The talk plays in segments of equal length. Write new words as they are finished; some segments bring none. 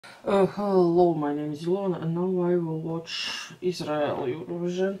Hello, my name is Ilona and now I will watch Israel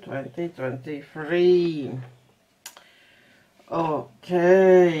Eurovision 2023.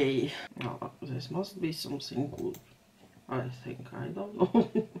 Okay. This must be something good. I think, I don't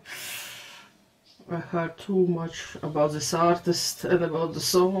know. I heard too much about this artist and about the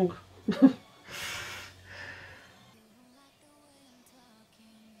song.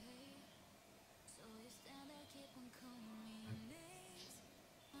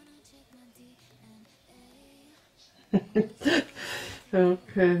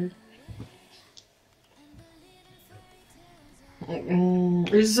 Okay.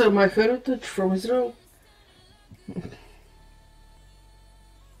 Is my heritage from Israel?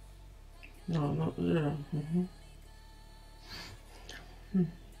 No, not Israel.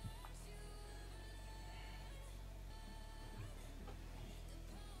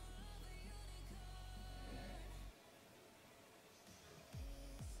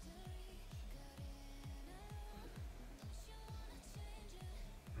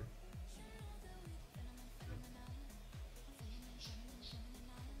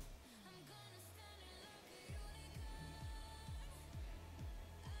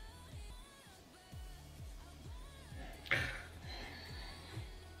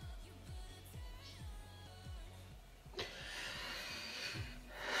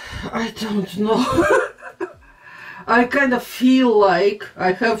 I don't know. I kind of feel like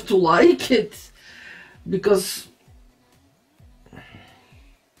I have to like it because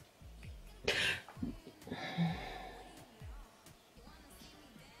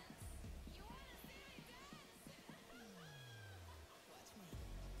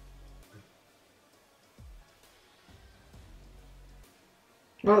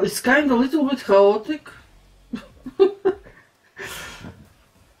well, it's kind of a little bit chaotic.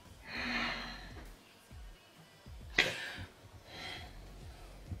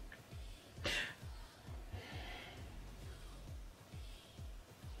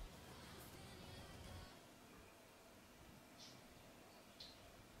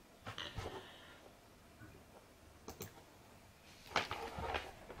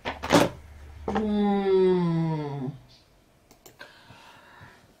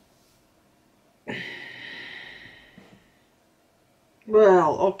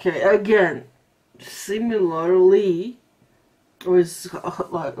 Well, okay, again, similarly with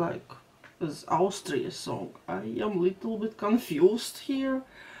like with Austria song, I am a little bit confused here.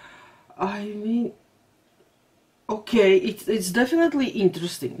 I mean, okay, it's definitely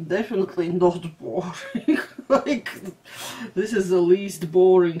interesting, definitely not boring. Like, this is the least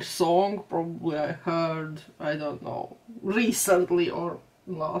boring song probably I heard, I don't know, recently or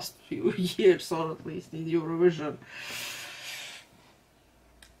last few years, or at least in Eurovision.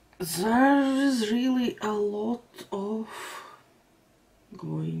 There is really a lot of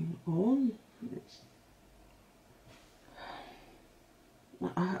going on.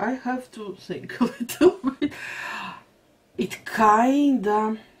 I have to think a little bit. It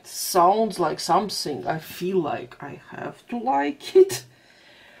kinda sounds like something I feel like I have to like it,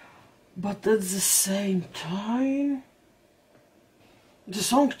 but at the same time, the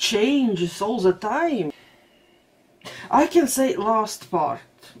song changes all the time. I can say last part,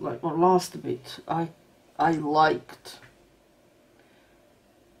 like, or last bit, I liked.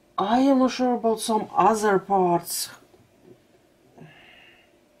 I am not sure about some other parts.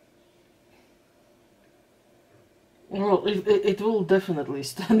 Well, it will definitely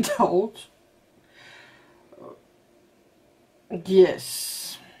stand out.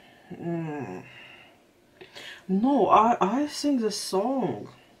 Yes. No, I think the song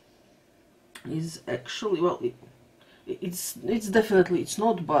is actually, well, it's definitely, it's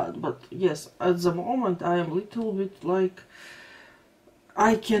not bad, but yes, at the moment I am a little bit like,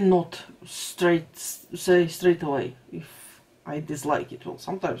 I cannot say straight away if I dislike it. Well,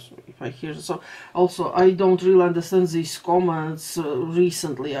 sometimes if I hear the song, also I don't really understand these comments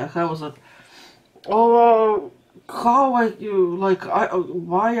recently I have that, oh, how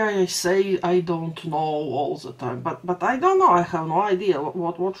why I say I don't know all the time, but I don't know, I have no idea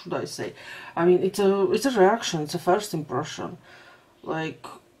what should I say. I mean, it's a reaction, it's a first impression. Like,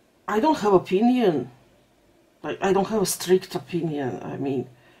 I don't have opinion. Like, I don't have a strict opinion. I mean,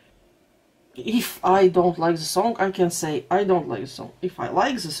 if I don't like the song, I can say I don't like the song. If I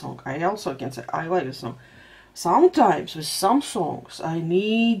like the song, I also can say I like the song. Sometimes with some songs I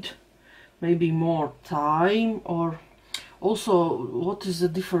need maybe more time, or also what is the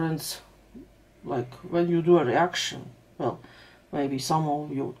difference, like, when you do a reaction. Well, maybe some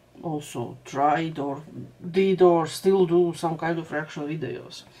of you also tried or did or still do some kind of reaction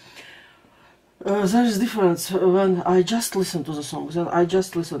videos. There is difference when I just listen to the song. Then I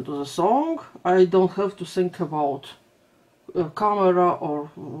just listen to the song. I don't have to think about camera or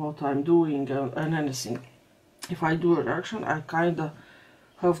what I'm doing and anything. If I do a reaction, I kinda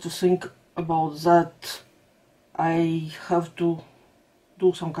have to think about that. I have to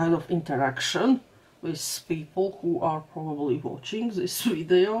do some kind of interaction with people who are probably watching this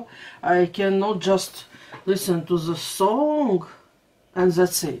video. I cannot just listen to the song and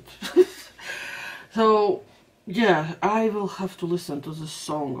that's it. So yeah, I will have to listen to the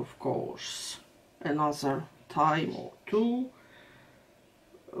song, of course, another time or two.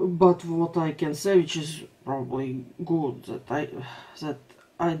 But what I can say, which is probably good, that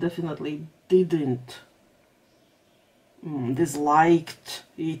I definitely didn't disliked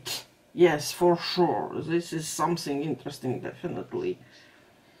it. Yes, for sure. This is something interesting, definitely.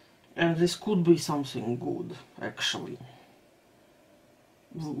 And this could be something good, actually.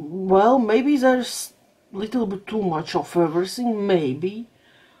 Well, maybe there's a little bit too much of everything, maybe.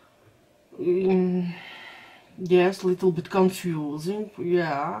 Yes, a little bit confusing,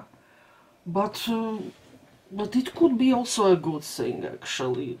 yeah. But it could be also a good thing,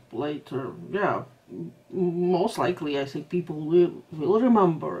 actually, later. Yeah, most likely, I think people will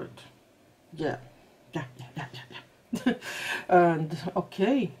remember it. Yeah, yeah. And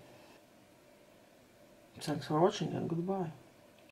okay. Thanks for watching and goodbye.